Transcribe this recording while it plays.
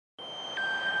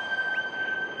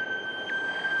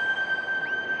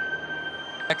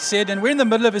said, and we're in the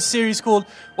middle of a series called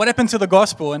What Happened to the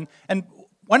Gospel. And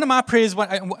one of my prayers,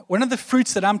 one of the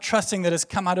fruits that I'm trusting that has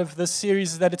come out of this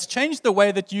series is that it's changed the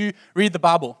way that you read the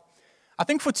Bible. I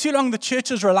think for too long the church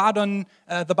has relied on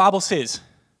the Bible says,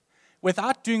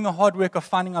 without doing the hard work of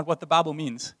finding out what the Bible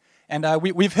means. And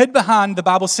we've hid behind the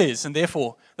Bible says, and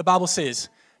therefore the Bible says.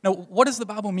 Now, what does the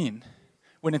Bible mean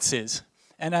when it says?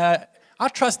 And I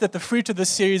trust that the fruit of this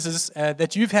series is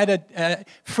that you've had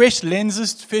fresh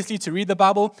lenses, firstly, to read the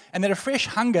Bible, and that a fresh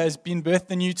hunger has been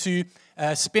birthed in you to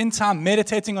spend time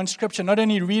meditating on Scripture, not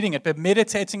only reading it, but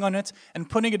meditating on it and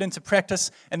putting it into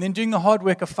practice, and then doing the hard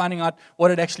work of finding out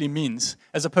what it actually means,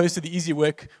 as opposed to the easy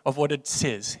work of what it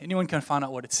says. Anyone can find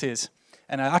out what it says.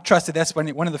 And I trust that that's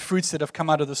one of the fruits that have come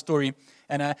out of the story.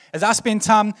 And as I spend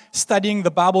time studying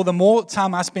the Bible, the more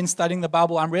time I spend studying the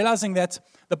Bible, I'm realizing that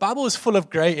the Bible is full of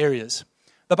gray areas.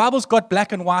 The Bible's got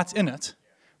black and white in it,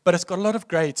 but it's got a lot of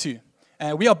gray too.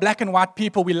 We are black and white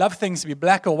people. We love things to be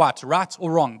black or white, right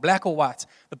or wrong, black or white.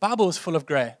 The Bible is full of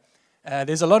gray.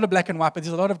 There's a lot of black and white, but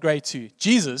there's a lot of gray too.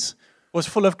 Jesus was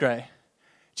full of gray.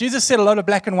 Jesus said a lot of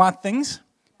black and white things,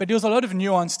 but there was a lot of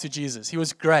nuance to Jesus. He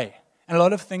was gray. And a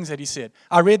lot of things that he said.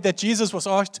 I read that Jesus was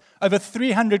asked over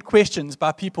 300 questions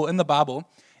by people in the Bible,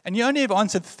 and he only ever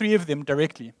answered 3 of them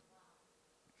directly.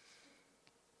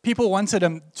 People wanted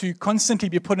him to constantly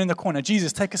be put in the corner.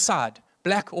 Jesus, take a side.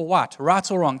 Black or white, right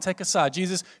or wrong, take a side.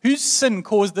 Jesus, whose sin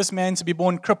caused this man to be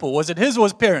born crippled? Was it his or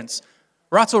his parents?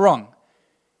 Right or wrong?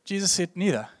 Jesus said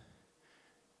neither.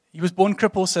 He was born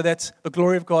crippled so that the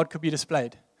glory of God could be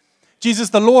displayed.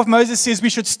 Jesus, the law of Moses says we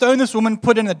should stone this woman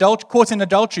caught in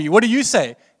adultery. What do you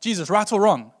say? Jesus, right or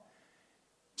wrong?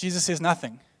 Jesus says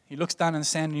nothing. He looks down in the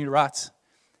sand and he writes.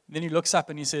 Then he looks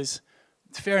up and he says,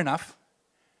 fair enough,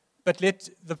 but let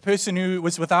the person who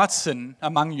was without sin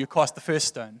among you cast the first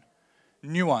stone.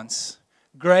 Nuance,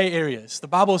 gray areas. The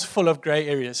Bible is full of gray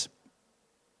areas.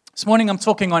 This morning I'm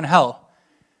talking on hell.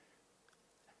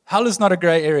 Hell is not a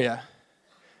gray area.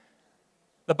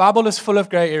 The Bible is full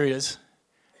of gray areas.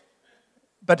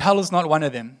 But hell is not one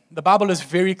of them. The Bible is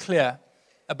very clear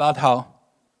about hell.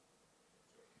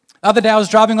 The other day I was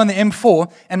driving on the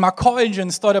M4 and my car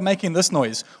engine started making this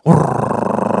noise.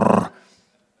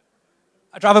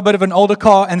 I drive a bit of an older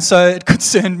car and so it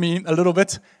concerned me a little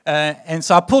bit. And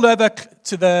so I pulled over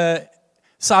to the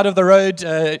side of the road,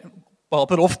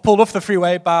 pulled off the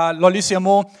freeway by Lolusia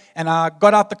Mall, and I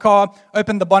got out the car,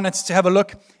 opened the bonnet to have a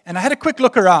look, and I had a quick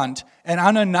look around, and I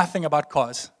know nothing about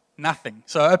cars. Nothing.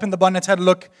 So I opened the bonnet, had a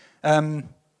look.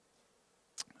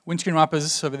 Windscreen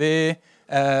wipers over there.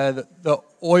 The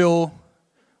oil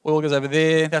goes over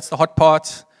there. That's the hot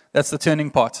part. That's the turning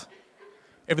part.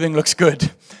 Everything looks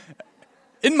good.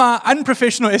 In my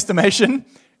unprofessional estimation,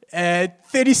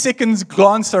 30 seconds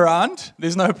glance around,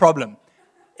 there's no problem.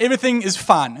 Everything is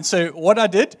fine. And so what I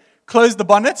did, closed the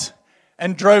bonnet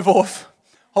and drove off,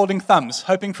 holding thumbs,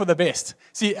 hoping for the best.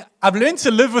 See, I've learned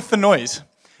to live with the noise.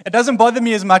 It doesn't bother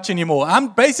me as much anymore. I'm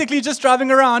basically just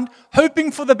driving around,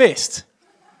 hoping for the best.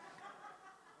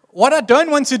 What I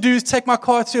don't want to do is take my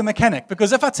car to a mechanic,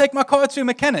 because if I take my car to a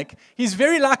mechanic, he's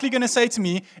very likely going to say to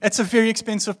me, it's a very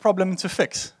expensive problem to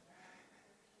fix.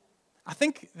 I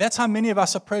think that's how many of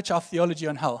us approach our theology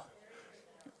on hell.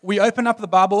 We open up the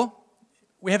Bible,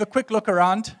 we have a quick look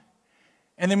around,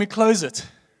 and then we close it.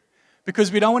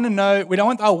 Because we don't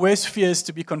want our worst fears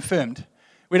to be confirmed.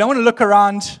 We don't want to look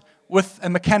around with a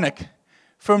mechanic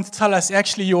for him to tell us,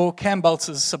 actually, your cam belt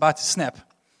is about to snap.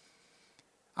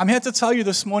 I'm here to tell you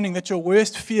this morning that your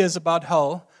worst fears about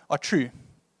hell are true.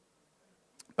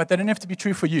 But they don't have to be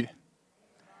true for you.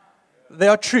 They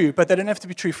are true, but they don't have to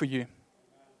be true for you.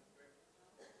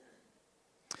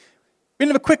 We're going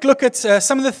to have a quick look at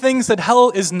some of the things that hell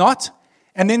is not,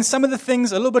 and then some of the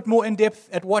things a little bit more in depth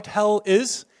at what hell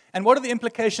is, and what are the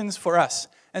implications for us.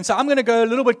 And so I'm going to go a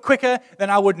little bit quicker than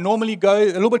I would normally go, a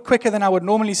little bit quicker than I would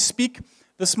normally speak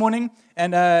this morning,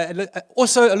 and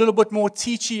also a little bit more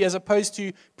teachy as opposed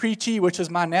to preachy, which is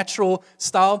my natural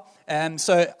style.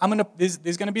 So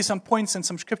there's going to be some points and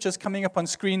some scriptures coming up on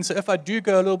screen. So if I do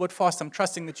go a little bit fast, I'm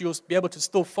trusting that you'll be able to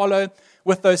still follow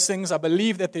with those things. I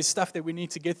believe that there's stuff that we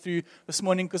need to get through this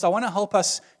morning because I want to help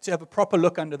us to have a proper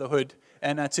look under the hood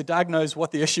and to diagnose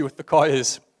what the issue with the car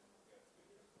is.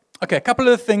 Okay, a couple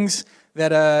of things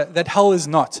that hell is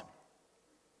not.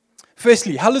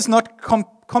 Firstly, hell is not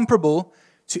comparable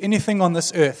to anything on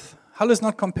this earth. Hell is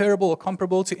not comparable or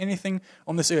comparable to anything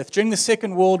on this earth. During the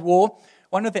Second World War,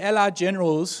 one of the Allied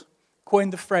generals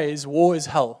coined the phrase, war is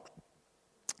hell.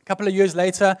 A couple of years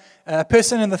later, a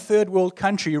person in the third world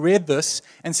country read this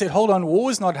and said, hold on,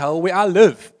 war is not hell. Where I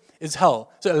live is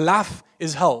hell. So life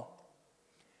is hell.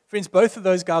 Friends, both of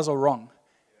those guys are wrong.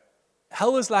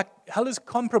 hell is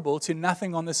comparable to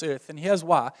nothing on this earth. And here's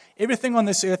why. Everything on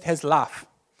this earth has life.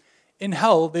 In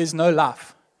hell, there's no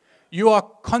life. You are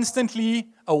constantly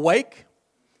awake,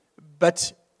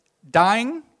 but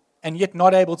dying, and yet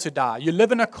not able to die. You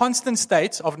live in a constant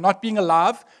state of not being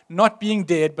alive, not being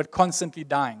dead, but constantly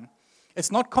dying.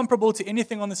 It's not comparable to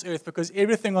anything on this earth, because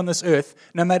everything on this earth,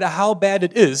 no matter how bad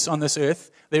it is on this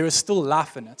earth, there is still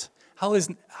life in it. Hell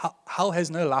has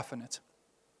no life in it.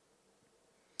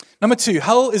 Number 2,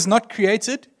 hell is not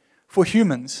created for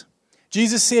humans.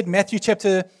 Jesus said, Matthew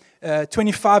chapter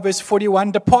 25, verse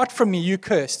 41, "Depart from me, you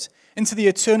cursed, into the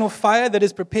eternal fire that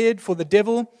is prepared for the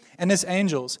devil and his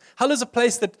angels." Hell is a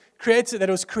place that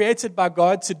was created by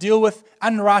God to deal with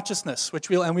unrighteousness,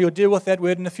 and we will deal with that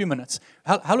word in a few minutes.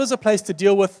 Hell is a place to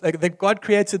deal with that God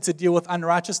created to deal with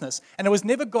unrighteousness, and it was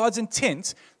never God's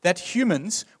intent that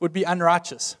humans would be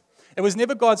unrighteous. It was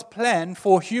never God's plan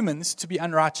for humans to be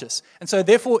unrighteous, and so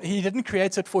therefore He didn't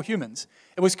create it for humans.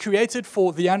 It was created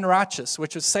for the unrighteous,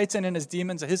 which was Satan and his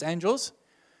demons, or his angels,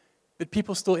 but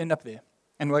people still end up there.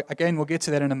 And again, we'll get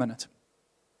to that in a minute.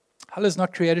 Hell is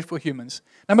not created for humans.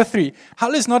 Number 3,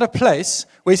 hell is not a place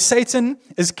where Satan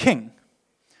is king.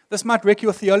 This might wreck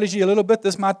your theology a little bit.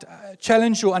 This might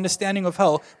challenge your understanding of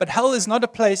hell. But hell is not a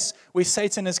place where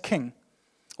Satan is king.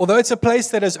 Although it's a place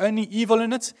that has only evil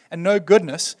in it and no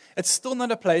goodness, it's still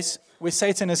not a place where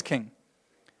Satan is king.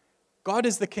 God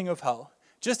is the king of hell,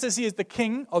 just as He is the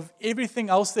king of everything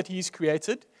else that He's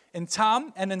created in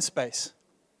time and in space.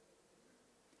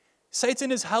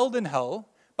 Satan is held in hell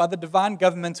by the divine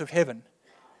government of heaven.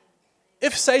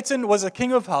 If Satan was a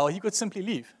king of hell, he could simply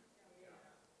leave.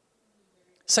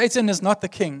 Satan is not the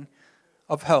king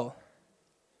of hell.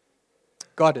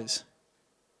 God is.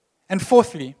 And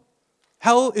fourthly,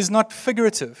 hell is not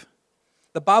figurative.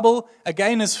 The Bible,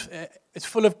 again, is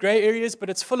full of gray areas, but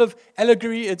it's full of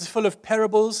allegory, it's full of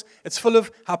parables, it's full of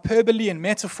hyperbole and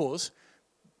metaphors.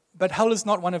 But hell is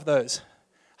not one of those.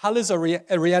 Hell is a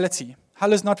reality.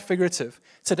 Hell is not figurative.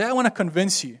 Today I want to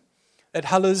convince you that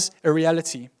hell is a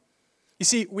reality. You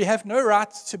see, we have no right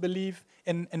to believe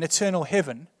in an eternal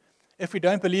heaven if we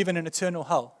don't believe in an eternal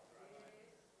hell.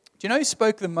 Do you know who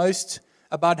spoke the most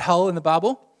about hell in the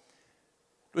Bible?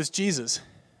 It was Jesus.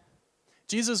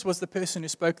 Jesus was the person who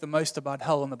spoke the most about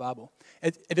hell in the Bible.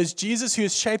 It is Jesus who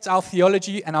has shaped our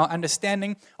theology and our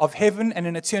understanding of heaven and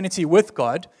an eternity with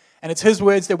God. And it's His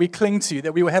words that we cling to,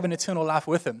 that we will have an eternal life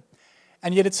with Him.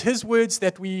 And yet it's His words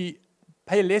that we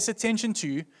pay less attention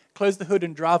to, close the hood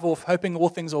and drive off, hoping all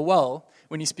things are well,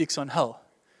 when He speaks on hell.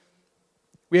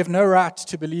 We have no right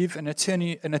to believe in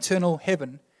an eternal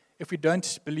heaven if we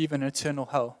don't believe in an eternal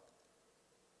hell.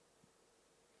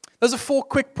 Those are 4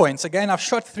 quick points. Again, I've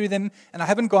shot through them, and I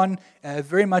haven't gone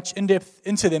very much in depth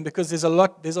into them because there's a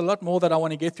lot more that I want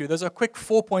to get through. Those are quick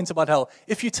 4 points about hell.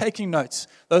 If you're taking notes,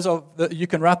 you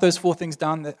can write those 4 things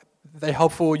down. They're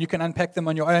helpful. You can unpack them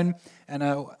on your own.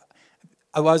 And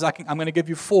otherwise, I'm going to give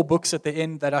you 4 books at the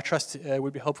end that I trust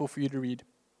would be helpful for you to read.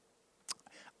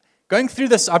 Going through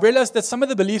this, I've realized that some of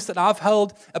the beliefs that I've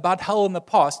held about hell in the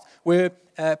past were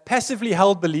passively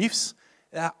held beliefs.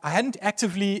 I hadn't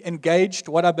actively engaged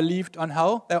what I believed on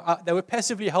hell. They were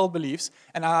passively held beliefs.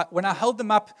 And when I held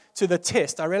them up to the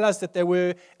test, I realized that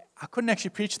I couldn't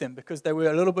actually preach them because they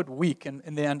were a little bit weak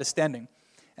in their understanding.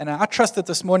 And I trust that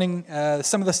this morning,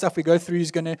 some of the stuff we go through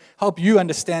is going to help you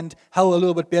understand hell a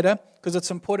little bit better, because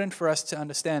it's important for us to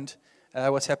understand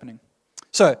what's happening.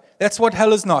 So, that's what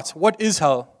hell is not. What is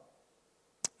hell?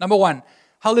 Number 1,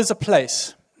 hell is a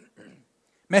place.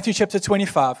 Matthew chapter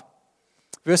 25,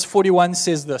 verse 41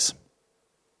 says this.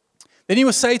 Then He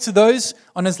will say to those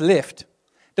on His left,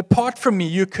 "Depart from me,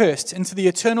 you cursed, into the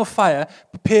eternal fire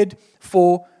prepared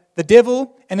for the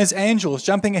devil and his angels."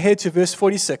 Jumping ahead to verse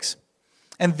 46.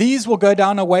 "And these will go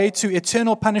down away to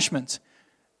eternal punishment,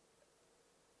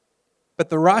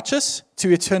 but the righteous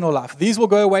to eternal life." These will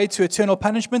go away to eternal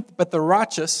punishment, but the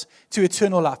righteous to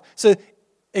eternal life. So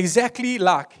exactly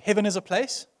like heaven is a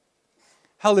place,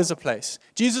 hell is a place.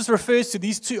 Jesus refers to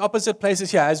these 2 opposite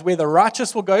places here as where the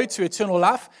righteous will go to eternal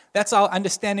life. That's our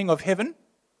understanding of heaven,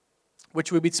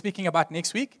 which we'll be speaking about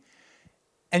next week.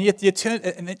 And yet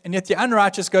the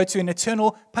unrighteous go to an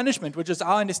eternal punishment, which is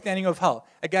our understanding of hell.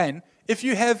 Again, if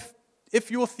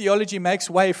your theology makes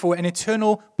way for an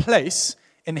eternal place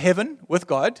in heaven with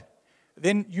God,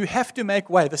 then you have to make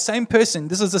way. The same person,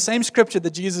 this is the same scripture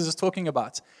that Jesus is talking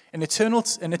about. An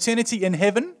eternity in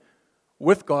heaven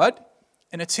with God,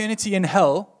 an eternity in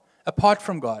hell apart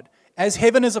from God. As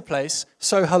heaven is a place,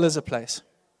 so hell is a place.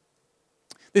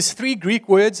 There's 3 Greek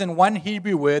words and 1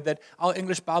 Hebrew word that our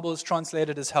English Bible is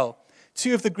translated as hell.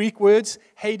 2 of the Greek words,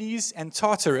 Hades and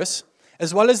Tartarus,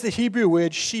 as well as the Hebrew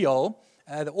word Sheol,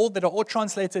 that are all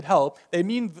translated hell, they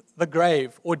mean the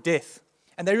grave or death.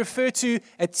 And they refer to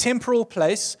a temporal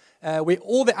place where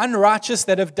all the unrighteous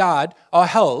that have died are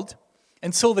held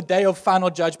until the day of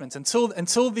final judgment, until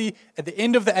at the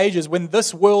end of the ages, when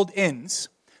this world ends.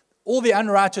 All the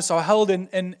unrighteous are held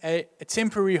in a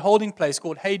temporary holding place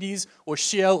called Hades or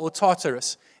Sheol or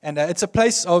Tartarus. And it's a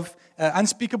place of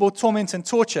unspeakable torment and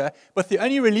torture, but the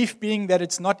only relief being that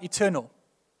it's not eternal.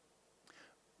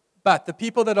 But the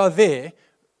people that are there,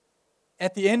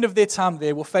 at the end of their time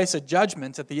there, will face a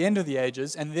judgment at the end of the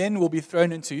ages, and then will be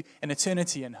thrown into an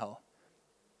eternity in hell.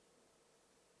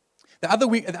 The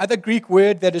other Greek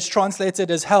word that is translated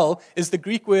as hell is the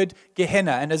Greek word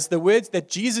Gehenna, and is the word that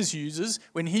Jesus uses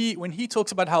when he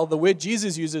talks about hell. The word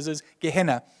Jesus uses is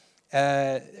Gehenna,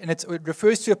 and it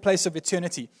refers to a place of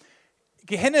eternity.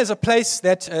 Gehenna is a place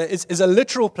that is a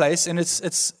literal place, and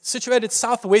it's situated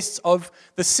southwest of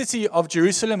the city of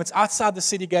Jerusalem. It's outside the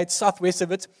city gates, southwest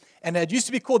of it, and it used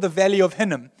to be called the Valley of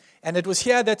Hinnom. And it was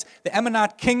here that the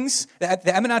Ammonite kings,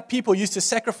 the Ammonite people, used to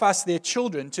sacrifice their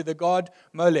children to the god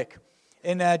Molech.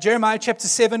 In Jeremiah chapter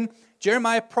 7,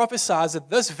 Jeremiah prophesies that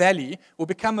this valley will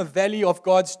become a valley of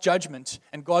God's judgment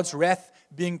and God's wrath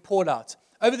being poured out.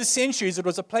 Over the centuries, it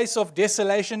was a place of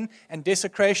desolation and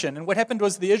desecration. And what happened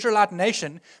was the Israelite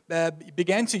nation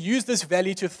began to use this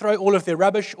valley to throw all of their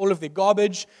rubbish, all of their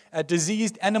garbage,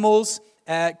 diseased animals,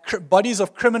 bodies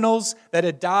of criminals that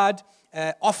had died,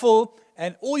 offal,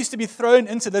 and all used to be thrown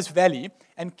into this valley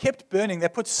and kept burning. They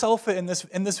put sulfur in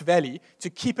this valley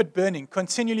to keep it burning,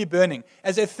 continually burning,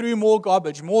 as they threw more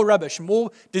garbage, more rubbish,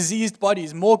 more diseased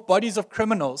bodies, more bodies of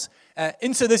criminals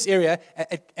into this area,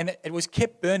 and it was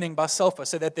kept burning by sulfur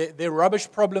so that their rubbish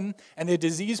problem and their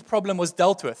disease problem was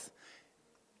dealt with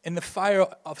in the fire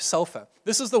of sulfur.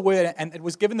 This is the word, and it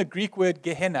was given the Greek word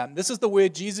Gehenna. This is the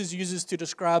word Jesus uses to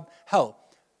describe hell.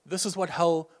 This is what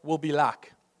hell will be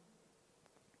like.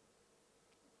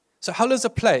 So hell is a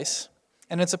place,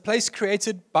 and it's a place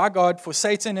created by God for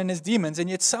Satan and his demons, and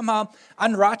yet somehow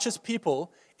unrighteous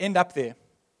people end up there.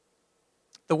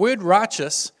 The word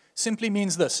righteous simply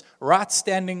means this: right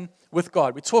standing with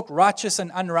God. We talk righteous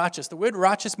and unrighteous. The word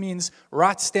righteous means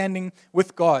right standing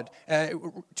with God.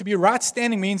 To be right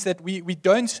standing means that we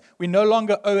no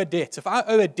longer owe a debt. If I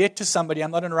owe a debt to somebody, I'm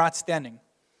not in right standing.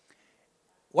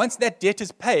 Once that debt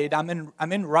is paid, I'm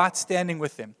in right standing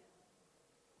with them.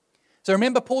 So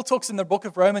remember, Paul talks in the book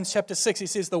of Romans chapter 6, he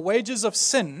says, the wages of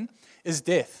sin is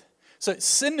death. So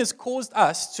sin has caused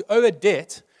us to owe a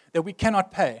debt that we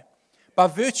cannot pay. By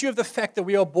virtue of the fact that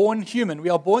we are born human, we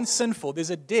are born sinful,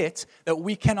 there's a debt that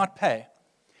we cannot pay.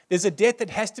 There's a debt that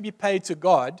has to be paid to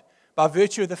God by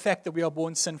virtue of the fact that we are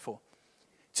born sinful.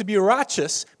 To be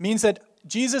righteous means that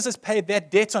Jesus has paid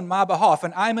that debt on my behalf,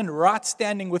 and I'm in right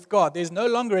standing with God. There's no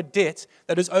longer a debt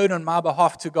that is owed on my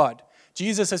behalf to God.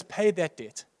 Jesus has paid that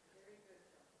debt.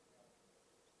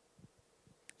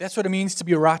 That's what it means to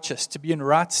be righteous, to be in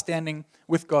right standing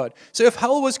with God. So if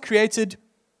hell was created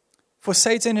for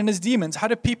Satan and his demons, how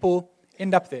do people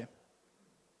end up there?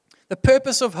 The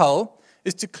purpose of hell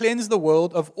is to cleanse the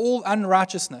world of all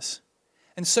unrighteousness,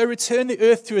 and so return the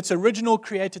earth to its original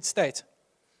created state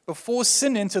before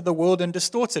sin entered the world and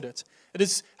distorted it.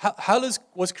 Hell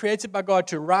was created by God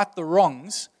to right the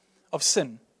wrongs of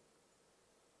sin.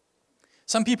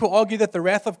 Some people argue that the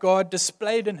wrath of God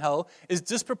displayed in hell is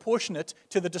disproportionate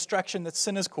to the destruction that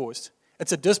sin has caused.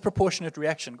 It's a disproportionate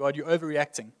reaction. God, you're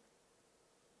overreacting.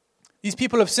 These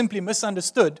people have simply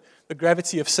misunderstood the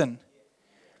gravity of sin.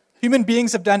 Human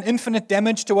beings have done infinite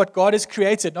damage to what God has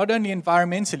created, not only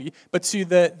environmentally, but to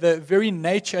the very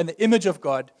nature and the image of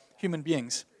God, human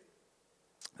beings.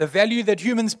 The value that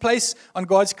humans place on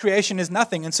God's creation is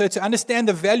nothing. And so to understand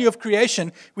the value of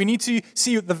creation, we need to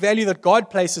see the value that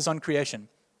God places on creation.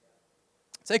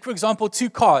 Take, for example, two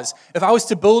cars. If I was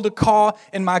to build a car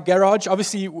in my garage,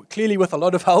 obviously, clearly with a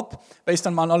lot of help, based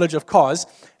on my knowledge of cars,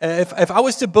 if I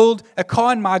was to build a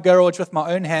car in my garage with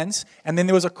my own hands, and then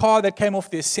there was a car that came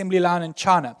off the assembly line in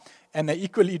China, and they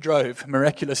equally drove,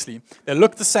 miraculously. They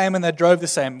looked the same and they drove the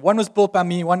same. One was built by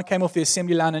me, one came off the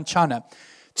assembly line in China.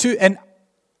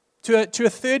 To a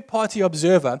third-party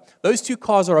observer, those two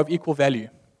cars are of equal value.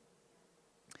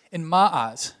 In my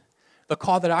eyes, the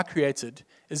car that I created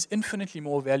is infinitely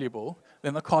more valuable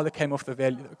than the car that came off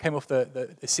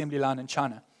the assembly line in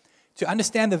China. To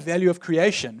understand the value of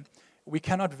creation, we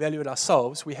cannot value it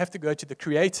ourselves. We have to go to the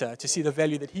Creator to see the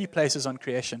value that He places on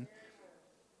creation.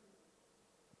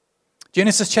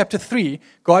 Genesis chapter 3,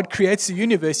 God creates the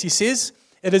universe. He says,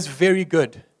 it is very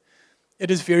good. It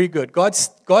is very good. God's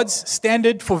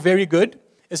standard for very good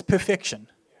is perfection.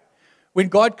 When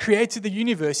God created the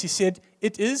universe, He said,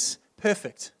 it is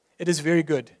perfect. It is very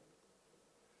good.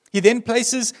 He then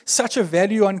places such a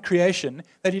value on creation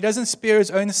that he doesn't spare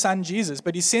his own son, Jesus,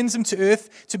 but he sends him to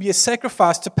earth to be a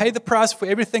sacrifice, to pay the price for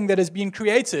everything that has been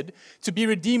created, to be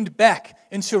redeemed back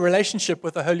into a relationship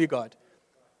with the Holy God.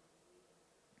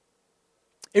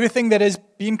 Everything that has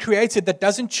been created that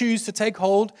doesn't choose to take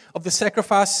hold of the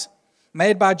sacrifice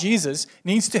made by Jesus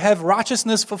needs to have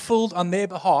righteousness fulfilled on their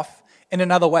behalf in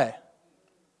another way.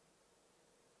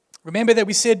 Remember that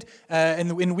we said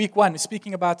in week 1,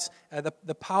 speaking about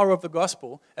the power of the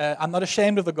gospel, I'm not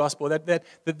ashamed of the gospel, that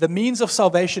the means of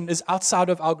salvation is outside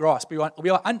of our grasp. We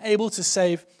are unable to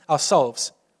save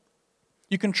ourselves.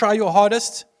 You can try your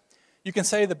hardest. You can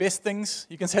say the best things.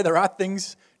 You can say the right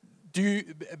things.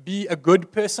 Be a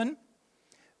good person.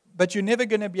 But you're never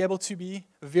going to be able to be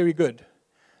very good.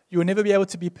 You will never be able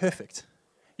to be perfect.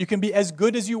 You can be as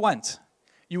good as you want.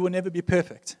 You will never be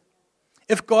perfect.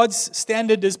 If God's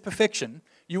standard is perfection,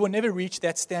 you will never reach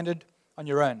that standard on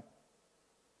your own.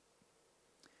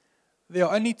 There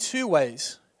are only 2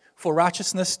 ways for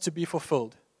righteousness to be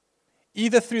fulfilled,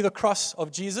 either through the cross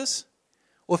of Jesus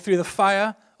or through the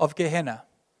fire of Gehenna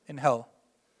in hell.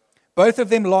 Both of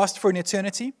them last for an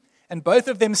eternity, and both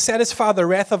of them satisfy the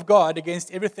wrath of God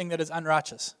against everything that is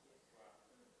unrighteous.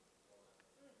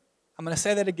 I'm going to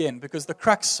say that again because the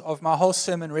crux of my whole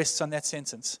sermon rests on that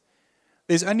sentence.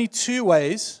 There's only 2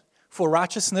 ways for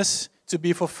righteousness to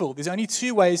be fulfilled. There's only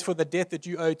 2 ways for the debt that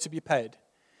you owe to be paid.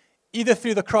 Either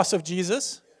through the cross of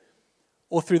Jesus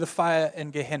or through the fire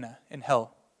in Gehenna, in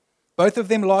hell. Both of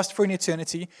them last for an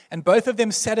eternity, and both of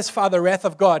them satisfy the wrath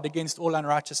of God against all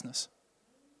unrighteousness.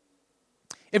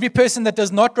 Every person that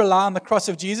does not rely on the cross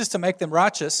of Jesus to make them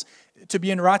righteous, to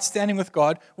be in right standing with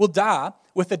God, will die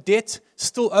with a debt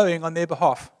still owing on their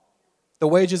behalf, the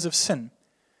wages of sin.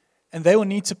 And they will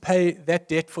need to pay that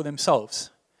debt for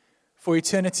themselves, for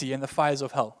eternity in the fires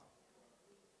of hell.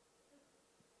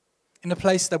 In a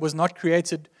place that was not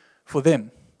created for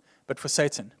them, but for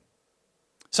Satan.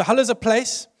 So hell is a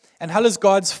place, and hell is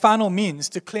God's final means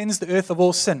to cleanse the earth of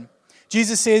all sin.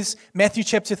 Jesus says, Matthew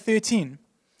chapter 13,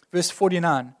 verse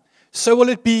 49, "So will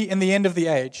it be in the end of the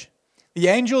age. The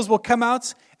angels will come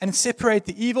out and separate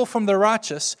the evil from the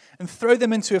righteous and throw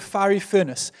them into a fiery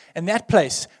furnace. In that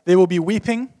place there will be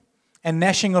weeping and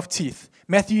gnashing of teeth."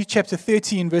 Matthew chapter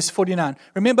 13, verse 49.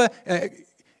 Remember,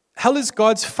 hell is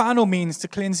God's final means to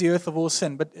cleanse the earth of all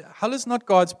sin, but hell is not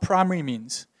God's primary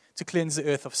means to cleanse the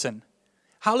earth of sin.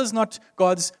 Hell is not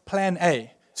God's plan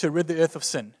A to rid the earth of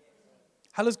sin.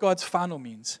 Hell is God's final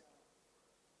means.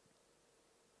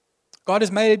 God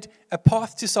has made a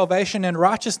path to salvation and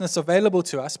righteousness available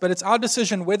to us, but it's our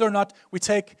decision whether or not we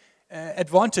take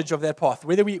advantage of that path,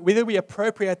 whether we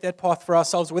appropriate that path for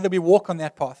ourselves, whether we walk on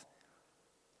that path.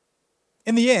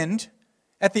 In the end,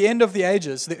 at the end of the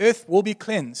ages, the earth will be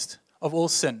cleansed of all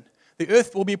sin. The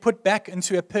earth will be put back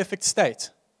into a perfect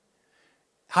state.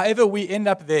 However we end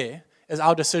up there is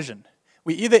our decision.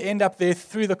 We either end up there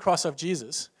through the cross of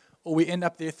Jesus, or we end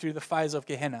up there through the fires of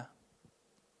Gehenna.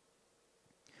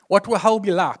 What will hell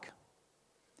be like?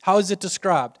 How is it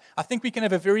described? I think we can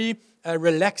have a very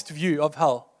relaxed view of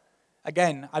hell.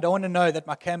 Again, I don't want to know that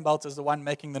my cam belt is the one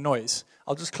making the noise.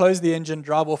 I'll just close the engine,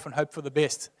 drive off, and hope for the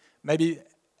best. Maybe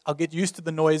I'll get used to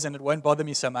the noise and it won't bother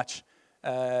me so much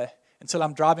until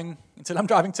I'm driving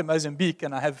to Mozambique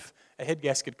and I have a head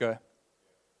gasket go.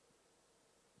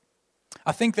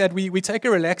 I think that we take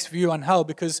a relaxed view on hell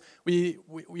because we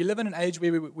live in an age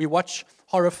where we watch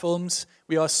horror films.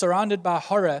 We are surrounded by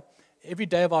horror every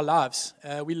day of our lives.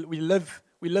 We live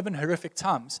in horrific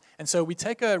times. And so we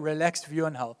take a relaxed view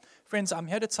on hell. Friends, I'm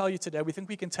here to tell you today, we think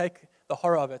we can take the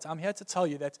horror of it. I'm here to tell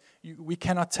you that we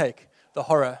cannot take the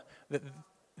horror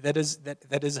that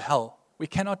is hell. We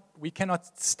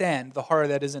cannot stand the horror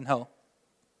that is in hell.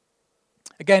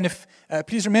 Again,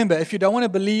 please remember, if you don't want to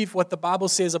believe what the Bible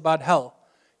says about hell,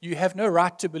 you have no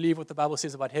right to believe what the Bible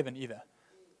says about heaven either.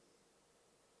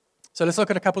 So let's look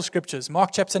at a couple scriptures.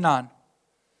 Mark chapter 9,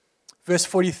 verse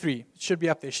 43. It should be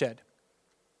up there, Shad.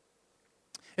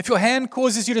 "If your hand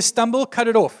causes you to stumble, cut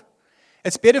it off.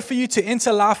 It's better for you to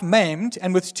enter life maimed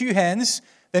and with 2 hands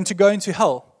than to go into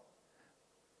hell.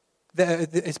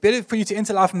 It's better for you to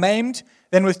enter life maimed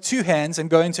than with 2 hands and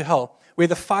go into hell, where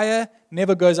the fire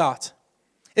never goes out.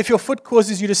 If your foot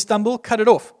causes you to stumble, cut it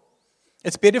off.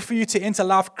 It's better for you to enter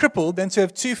life crippled than to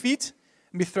have 2 feet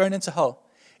and be thrown into hell.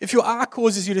 If your eye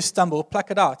causes you to stumble,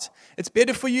 pluck it out. It's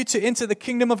better for you to enter the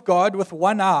kingdom of God with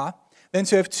 1 eye than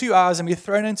to have 2 eyes and be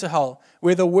thrown into hell,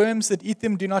 where the worms that eat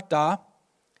them do not die,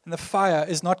 and the fire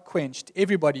is not quenched.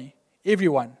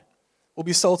 Everyone will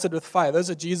be salted with fire." Those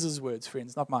are Jesus' words,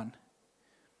 friends, not mine.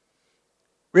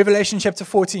 Revelation chapter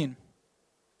 14,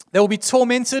 They will be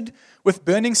tormented with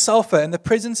burning sulfur in the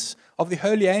presence of the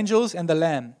holy angels and the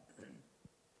Lamb.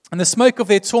 And the smoke of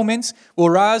their torments will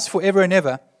rise forever and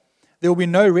ever. There will be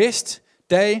no rest,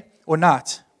 day or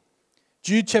night.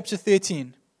 Jude chapter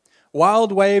 13.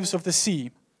 Wild waves of the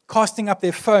sea, casting up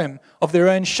their foam of their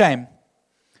own shame.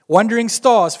 Wandering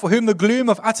stars, for whom the gloom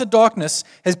of utter darkness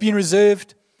has been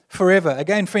reserved forever.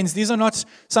 Again, friends, this is not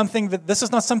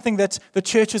something that the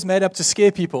church has made up to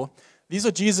scare people. These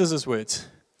are Jesus' words.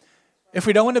 If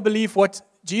we don't want to believe what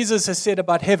Jesus has said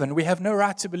about heaven, we have no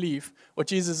right to believe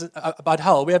about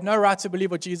hell. We have no right to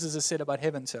believe what Jesus has said about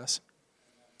heaven to us.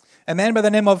 A man by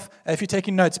the name of, if you're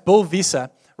taking notes, Bill Visa,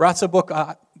 writes a book.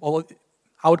 I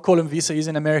would call him Visa. He's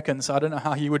an American, so I don't know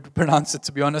how he would pronounce it,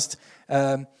 to be honest.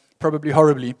 Probably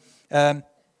horribly.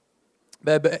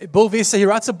 But Bill Visa, he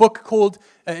writes a book called,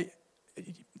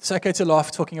 it's okay to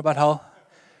laugh talking about hell.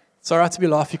 It's all right to be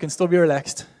laugh. You can still be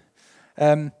relaxed.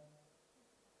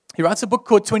 He writes a book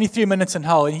called 23 Minutes in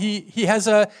Hell. And he has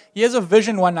a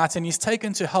vision one night, and he's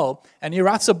taken to hell. And he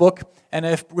writes a book, and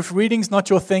if reading's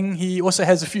not your thing, he also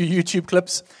has a few YouTube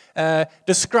clips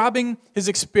describing his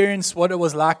experience, what it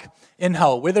was like in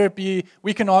hell. Whether it be,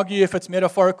 we can argue if it's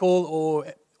metaphorical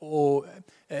or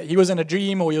he was in a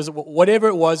dream, or he was whatever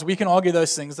it was. We can argue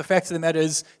those things. The fact of the matter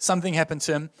is, something happened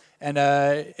to him, and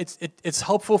it's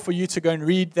helpful for you to go and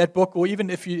read that book, or even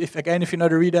if you're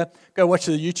not a reader, go watch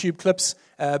the YouTube clips.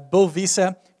 Bill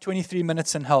Visa, 23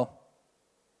 Minutes in Hell.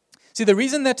 See, the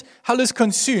reason that hell is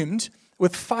consumed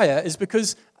with fire is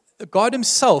because God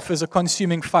Himself is a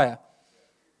consuming fire.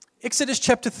 Exodus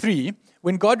chapter 3,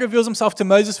 when God reveals Himself to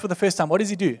Moses for the first time, what does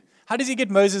He do? How does He get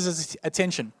Moses'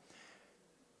 attention?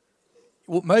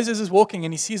 Well, Moses is walking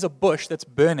and he sees a bush that's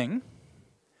burning,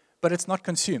 but it's not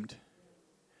consumed.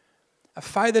 A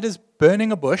fire that is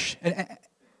burning a bush. And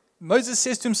Moses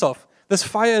says to himself, this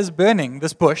fire is burning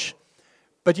this bush,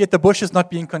 but yet the bush is not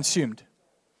being consumed.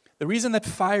 The reason that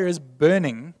fire is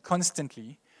burning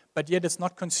constantly, but yet it's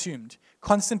not consumed,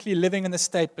 constantly living in the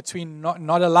state between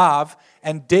not alive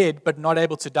and dead, but not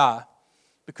able to die,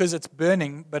 because it's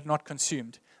burning but not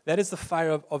consumed. That is the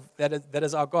fire that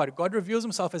is our God. God reveals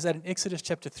Himself as that in Exodus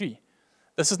chapter 3.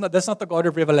 That's not the God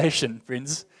of Revelation,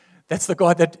 friends. That's the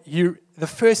God that the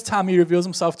first time He reveals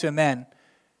Himself to a man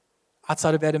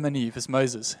outside of Adam and Eve is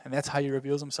Moses, and that's how He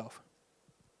reveals Himself.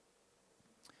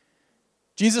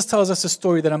 Jesus tells us a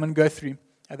story that I'm going to go through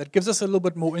that gives us a little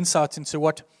bit more insight into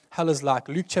what hell is like.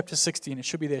 Luke chapter 16, it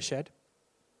should be there, Shad.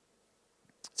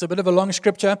 It's a bit of a long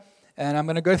scripture, and I'm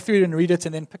going to go through it and read it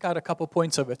and then pick out a couple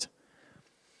points of it.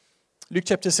 Luke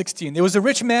chapter 16. There was a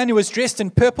rich man who was dressed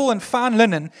in purple and fine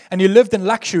linen, and he lived in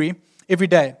luxury every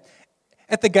day.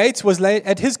 At his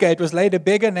gate was laid a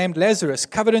beggar named Lazarus,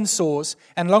 covered in sores,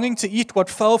 and longing to eat what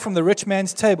fell from the rich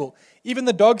man's table. Even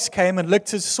the dogs came and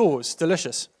licked his sores.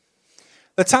 Delicious.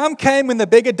 The time came when the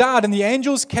beggar died, and the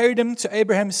angels carried him to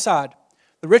Abraham's side.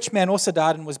 The rich man also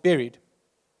died and was buried.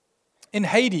 In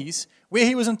Hades, where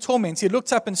he was in torment, he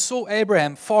looked up and saw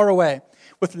Abraham far away,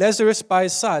 with Lazarus by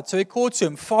his side. So he called to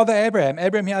him, Father Abraham.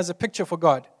 Abraham here has a picture for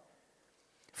God.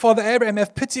 Father Abraham,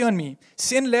 have pity on me.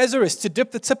 Send Lazarus to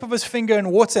dip the tip of his finger in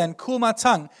water and cool my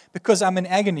tongue, because I'm in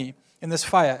agony in this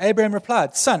fire. Abraham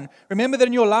replied, Son, remember that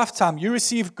in your lifetime you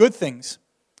received good things,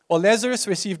 while Lazarus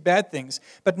received bad things.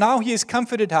 But now he is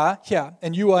comforted here,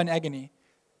 and you are in agony.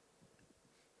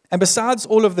 And besides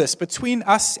all of this, between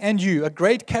us and you, a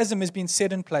great chasm has been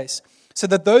set in place, so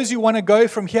that those who want to go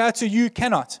from here to you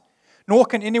cannot, nor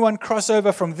can anyone cross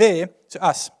over from there to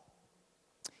us.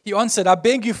 He answered, I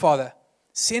beg you, Father,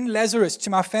 send Lazarus to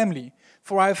my family,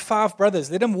 for I have 5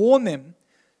 brothers. Let him warn them,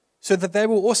 so that they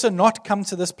will also not come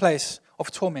to this place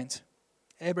of torment.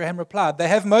 Abraham replied, They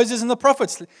have Moses and the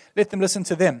prophets. Let them listen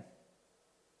to them.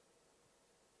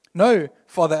 No,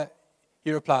 Father,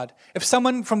 he replied. If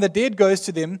someone from the dead goes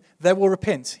to them, they will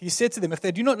repent. He said to them, If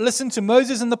they do not listen to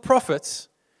Moses and the prophets,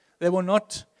 they will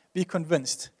not be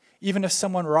convinced, even if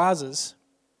someone rises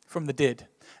from the dead.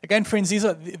 Again, friends,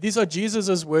 these are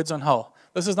Jesus' words on hell.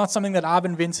 This is not something that I've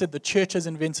invented, the church has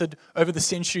invented over the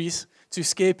centuries to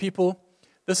scare people.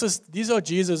 These are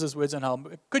Jesus' words on hell.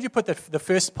 Could you put the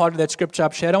first part of that scripture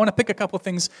up, Shad? I want to pick a couple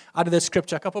things out of that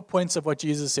scripture, a couple points of what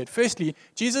Jesus said. Firstly,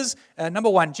 number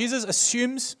one, Jesus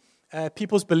assumes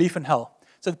people's belief in hell.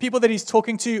 So the people that he's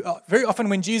talking to, very often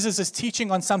when Jesus is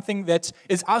teaching on something that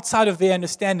is outside of their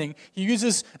understanding, he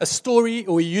uses a story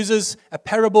or he uses a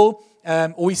parable,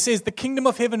 or he says the kingdom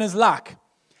of heaven is like,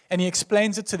 and he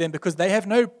explains it to them because they have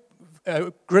no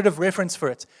grid of reference for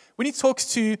it. When he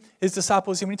talks to his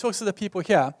disciples, when he talks to the people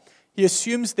here, He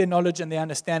assumes their knowledge and their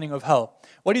understanding of hell.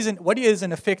 What he is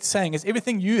in effect saying is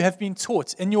everything you have been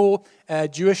taught in your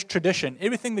Jewish tradition,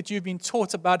 everything that you've been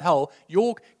taught about hell,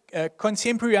 your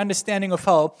contemporary understanding of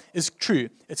hell is true.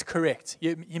 It's correct.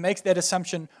 He makes that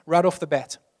assumption right off the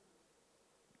bat.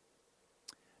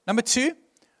 Number 2,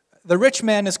 the rich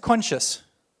man is conscious.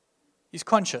 He's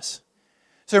conscious.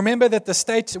 So remember that the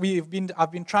state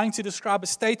I've been trying to describe a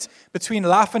state between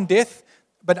life and death,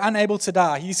 but unable to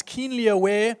die. He's keenly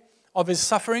aware of his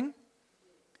suffering,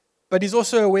 but he's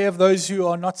also aware of those who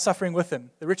are not suffering with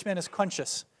him. The rich man is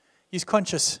conscious. He's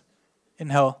conscious in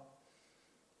hell.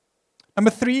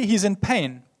 Number 3, he's in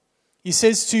pain. He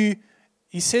says to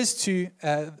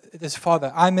his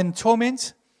father, I'm in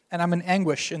torment and I'm in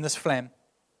anguish in this flame.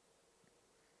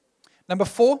 Number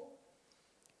 4,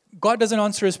 God doesn't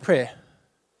answer his prayer.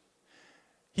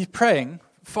 He's praying,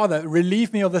 Father,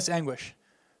 relieve me of this anguish.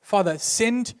 Father,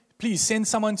 please send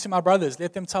someone to my brothers.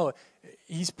 Let them tell.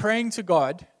 He's praying to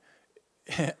God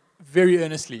very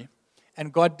earnestly,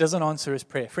 and God doesn't answer his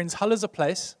prayer. Friends, hell is a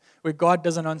place where God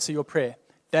doesn't answer your prayer.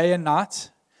 Day and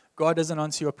night, God doesn't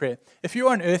answer your prayer. If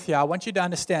you're on earth here, I want you to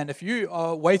understand, if you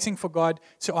are waiting for God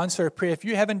to answer a prayer,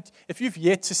 if you've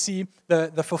yet to see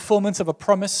the fulfillment of a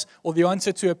promise or the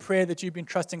answer to a prayer that you've been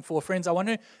trusting for, friends, I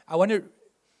want to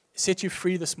set you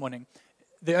free this morning.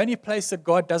 The only place that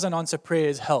God doesn't answer prayer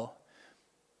is hell.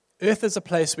 Earth is a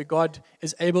place where God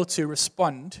is able to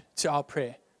respond to our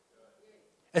prayer.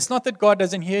 It's not that God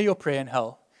doesn't hear your prayer in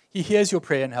hell. He hears your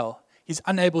prayer in hell. He's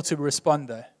unable to respond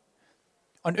though.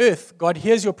 On earth, God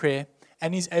hears your prayer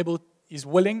and He's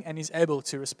willing and He's able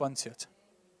to respond to it.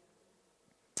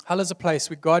 Hell is a place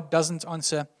where God doesn't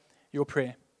answer your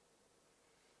prayer.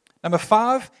 Number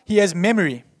 5, he has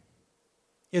memory.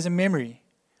 He has a memory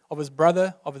of his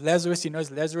brother, of Lazarus. He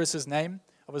knows Lazarus' name,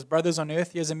 of his brothers on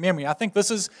earth. He has a memory. I think this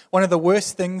is one of the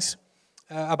worst things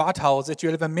about hell, is that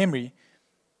you have a memory.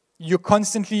 You're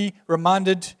constantly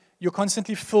reminded, you're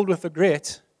constantly filled with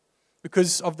regret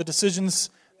because of the decisions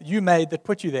you made that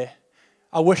put you there.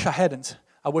 I wish I hadn't.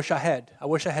 I wish I had. I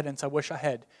wish I hadn't. I wish I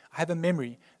had. I have a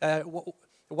memory.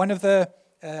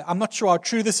 I'm not sure how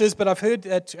true this is, but I've heard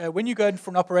that when you go in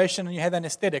for an operation and you have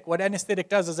anesthetic, what anesthetic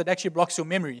does is it actually blocks your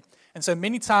memory. And so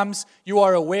many times you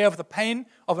are aware of the pain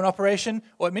of an operation,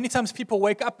 or many times people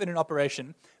wake up in an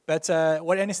operation, but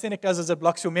what anesthetic does is it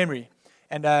blocks your memory.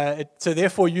 And so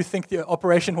therefore you think the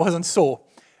operation wasn't sore.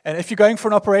 And if you're going for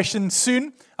an operation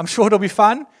soon, I'm sure it'll be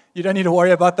fine. You don't need to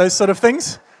worry about those sort of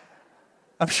things.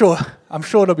 I'm sure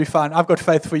it'll be fine. I've got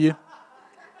faith for you.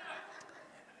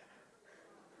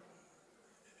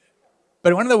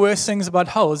 But one of the worst things about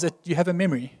hell is that you have a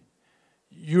memory.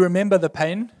 You remember the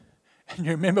pain, and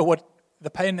you remember what the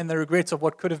pain and the regrets of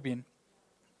what could have been.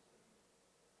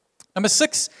 Number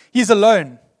 6, he's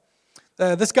alone.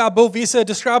 This guy, Bill Visa,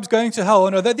 describes going to hell,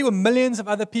 and although there were millions of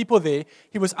other people there,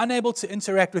 he was unable to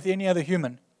interact with any other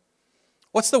human.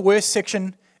 What's the worst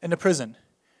section in a prison?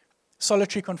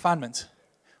 Solitary confinement.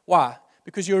 Why?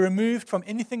 Because you're removed from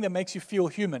anything that makes you feel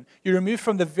human. You're removed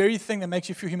from the very thing that makes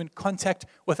you feel human, contact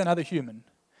with another human.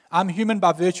 I'm human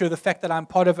by virtue of the fact that I'm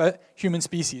part of a human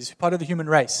species, part of the human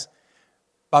race.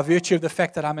 By virtue of the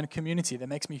fact that I'm in a community that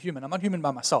makes me human. I'm not human by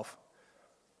myself.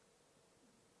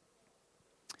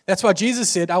 That's why Jesus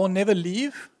said, I will never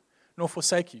leave nor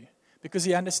forsake you. Because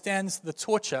he understands the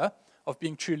torture of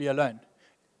being truly alone.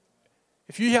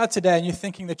 If you're here today and you're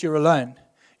thinking that you're alone,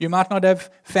 you might not have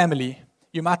family.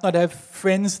 You might not have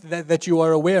friends that you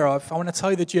are aware of. I want to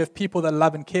tell you that you have people that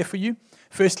love and care for you.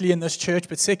 Firstly, in this church,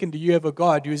 but secondly, you have a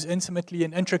God who is intimately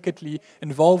and intricately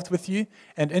involved with you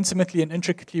and intimately and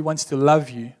intricately wants to love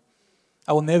you.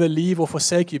 I will never leave or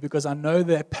forsake you because I know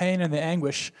the pain and the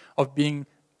anguish of being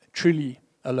truly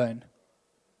alone.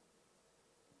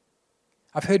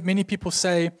 I've heard many people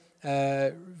say,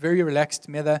 very relaxed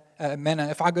manner,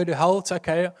 if I go to hell, it's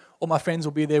okay, all my friends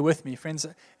will be there with me. Friends,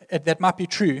 that might be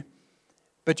true,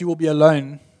 but you will be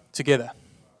alone together.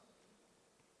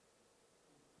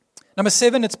 Number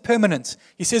 7, it's permanent.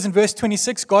 He says in verse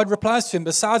 26, God replies to him,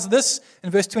 besides this,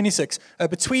 in verse 26,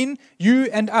 between you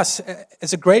and us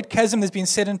is a great chasm that's been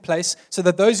set in place, so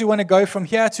that those who want to go from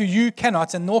here to you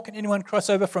cannot, and nor can anyone cross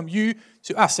over from you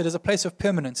to us. It is a place of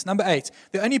permanence. Number 8,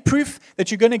 the only proof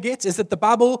that you're going to get is that the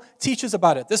Bible teaches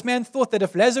about it. This man thought that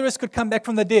if Lazarus could come back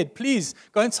from the dead, please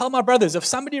go and tell my brothers. If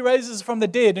somebody raises from the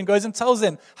dead and goes and tells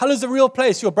them, hell is the real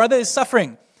place, your brother is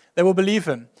suffering, they will believe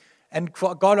him. And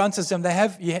God answers them, they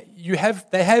have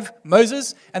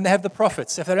Moses and they have the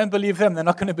prophets. If they don't believe him, they're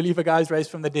not going to believe a guy who's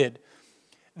raised from the dead.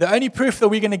 The only proof that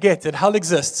we're going to get that hell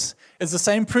exists is the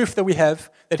same proof that we have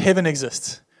that heaven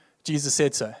exists. Jesus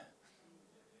said so.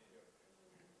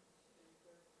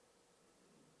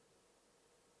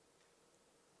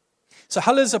 So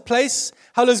hell is a place,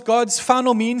 hell is God's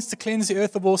final means to cleanse the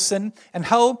earth of all sin, and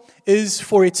hell is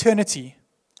for eternity.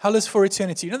 Hell is for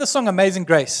eternity. You know the song Amazing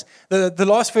Grace? The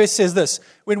last verse says this: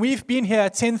 when we've been here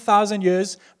 10,000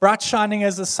 years, bright shining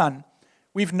as the sun,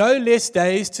 we've no less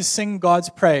days to sing God's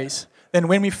praise than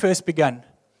when we first began.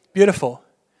 Beautiful.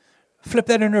 Flip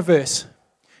that in reverse.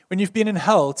 When you've been in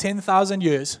hell 10,000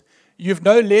 years, you've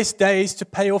no less days to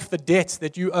pay off the debt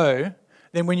that you owe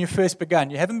than when you first began.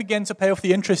 You haven't begun to pay off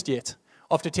the interest yet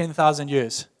after 10,000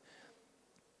 years.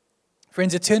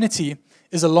 Friends, eternity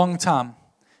is a long time,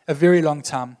 a very long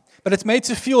time. But it's made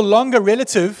to feel longer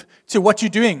relative to what you're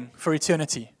doing for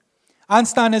eternity.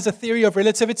 Einstein has a theory of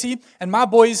relativity, and my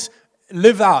boys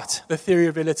live out the theory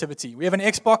of relativity. We have an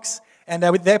Xbox, and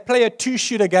they play a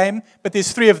 2-shooter game, but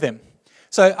there's 3 of them.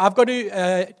 So I've got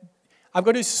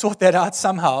to sort that out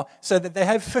somehow so that they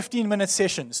have 15-minute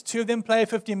sessions. 2 of them play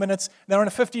 15 minutes. They're on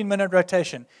a 15-minute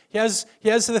rotation. Here's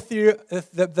the theory,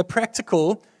 the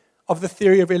practical of the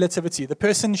theory of relativity. The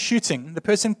person shooting, the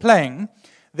person playing,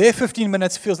 their 15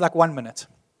 minutes feels like 1 minute.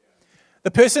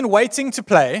 The person waiting to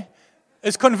play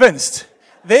is convinced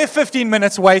their 15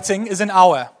 minutes waiting is an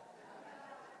hour.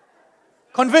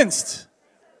 Convinced.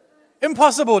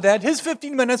 Impossible, Dad. His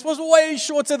 15 minutes was way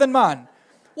shorter than mine.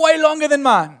 Way longer than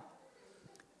mine.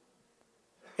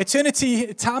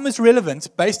 Eternity, time is relevant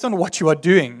based on what you are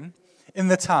doing in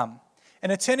the time.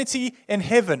 And eternity in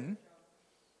heaven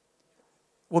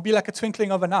will be like a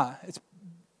twinkling of an eye. It's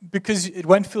because it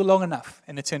won't feel long enough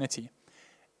in eternity.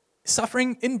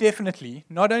 Suffering indefinitely,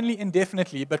 not only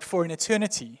indefinitely, but for an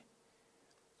eternity,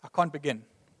 I can't begin.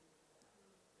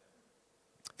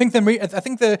 I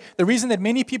think the reason that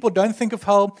many people don't think of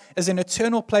hell as an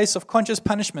eternal place of conscious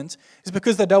punishment is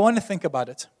because they don't want to think about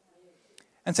it.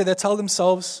 And so they tell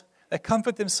themselves, they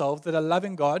comfort themselves that a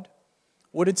loving God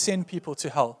wouldn't send people to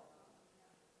hell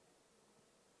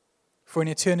for an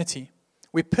eternity.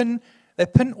 They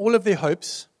pin all of their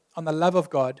hopes on the love of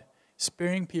God,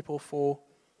 sparing people for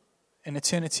an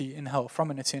eternity in hell,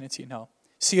 from an eternity in hell.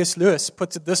 C.S. Lewis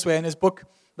puts it this way in his book,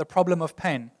 The Problem of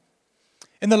Pain.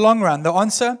 In the long run, the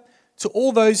answer to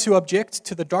all those who object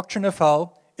to the doctrine of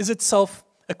hell is itself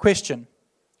a question.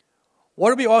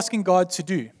 What are we asking God to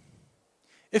do?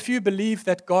 If you believe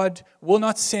that God will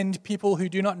not send people who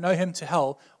do not know Him to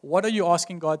hell, what are you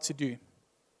asking God to do?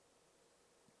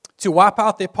 To wipe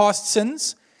out their past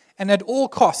sins and at all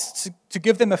costs to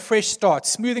give them a fresh start,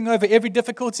 smoothing over every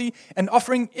difficulty and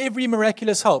offering every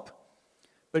miraculous help.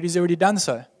 But He's already done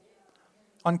so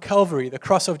on Calvary, the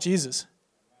cross of Jesus.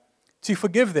 To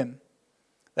forgive them,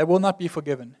 they will not be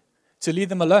forgiven. To leave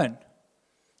them alone.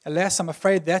 Alas, I'm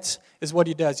afraid that is what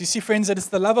He does. You see, friends, that it's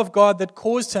the love of God that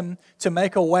caused Him to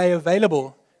make a way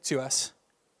available to us,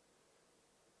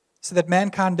 so that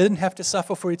mankind didn't have to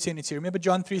suffer for eternity. Remember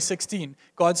John 3:16.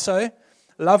 God so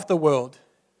loved the world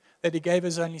that He gave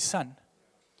His only Son.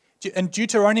 In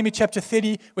Deuteronomy chapter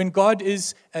 30, when God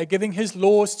is giving His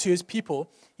laws to His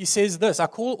people, He says this: I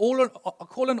call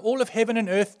on all of heaven and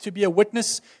earth to be a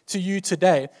witness to you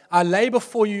today. I lay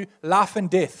before you life and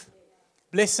death,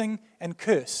 blessing and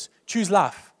curse. Choose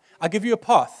life. I give you a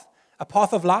path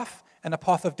of life and a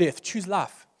path of death. Choose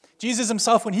life. Jesus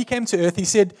Himself, when He came to earth, He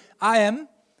said, I am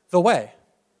the way.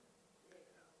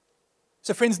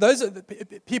 So friends, those are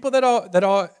the people that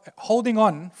are holding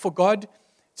on for God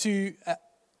to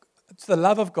the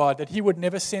love of God, that He would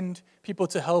never send people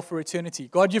to hell for eternity.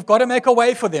 God, you've got to make a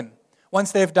way for them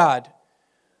once they've died.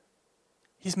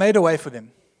 He's made a way for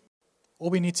them.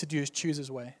 All we need to do is choose His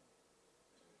way.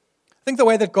 I think the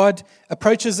way that God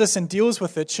approaches this and deals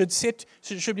with it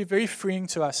should be very freeing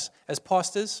to us as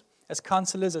pastors, as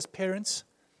counselors, as parents.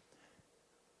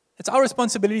 It's our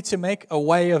responsibility to make a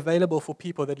way available for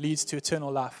people that leads to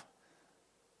eternal life.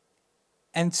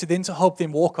 And to help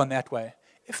them walk on that way.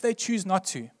 If they choose not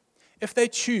to, if they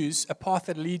choose a path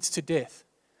that leads to death,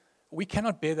 we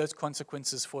cannot bear those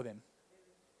consequences for them.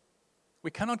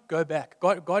 We cannot go back.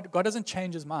 God doesn't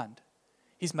change His mind.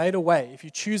 He's made a way. If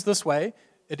you choose this way,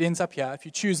 it ends up here. If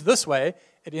you choose this way,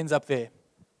 it ends up there.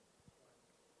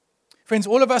 Friends,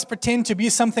 all of us pretend to be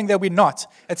something that we're not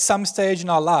at some stage in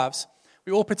our lives.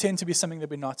 We all pretend to be something that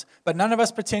we're not. But none of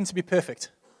us pretend to be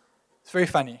perfect. It's very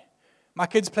funny. My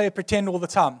kids play pretend all the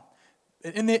time.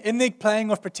 In their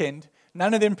playing of pretend,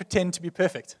 none of them pretend to be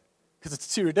perfect because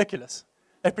it's too ridiculous.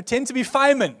 They pretend to be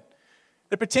firemen.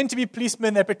 They pretend to be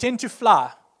policemen. They pretend to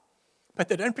fly. But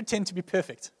they don't pretend to be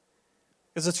perfect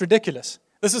because it's ridiculous.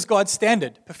 This is God's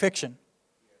standard, perfection.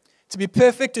 To be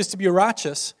perfect is to be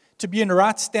righteous, to be in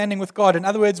right standing with God. In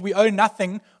other words, we owe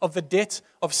nothing of the debt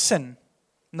of sin,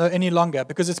 no any longer,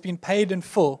 because it's been paid in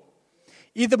full.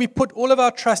 Either we put all of our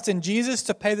trust in Jesus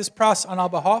to pay this price on our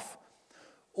behalf,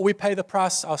 or we pay the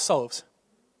price ourselves.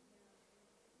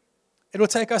 It will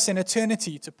take us an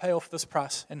eternity to pay off this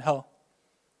price in hell.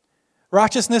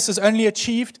 Righteousness is only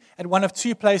achieved at one of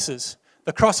two places,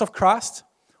 the cross of Christ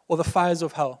or the fires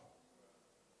of hell.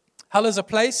 Hell is a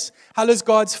place. Hell is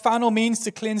God's final means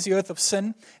to cleanse the earth of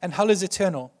sin, and hell is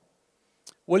eternal.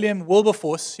 William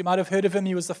Wilberforce, you might have heard of him,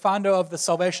 he was the founder of the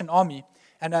Salvation Army,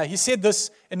 and he said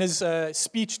this in his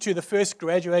speech to the first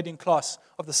graduating class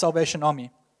of the Salvation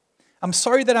Army. I'm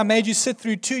sorry that I made you sit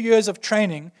through 2 years of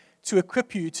training to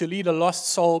equip you to lead a lost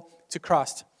soul to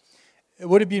Christ. It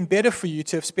would have been better for you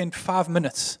to have spent 5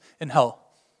 minutes in hell.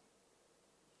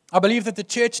 I believe that the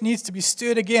church needs to be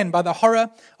stirred again by the horror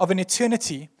of an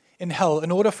eternity in hell in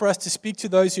order for us to speak to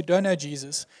those who don't know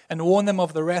Jesus and warn them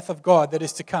of the wrath of God that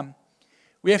is to come.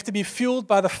 We have to be fueled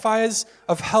by the fires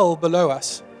of hell below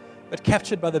us, but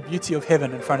captured by the beauty of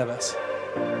heaven in front of us.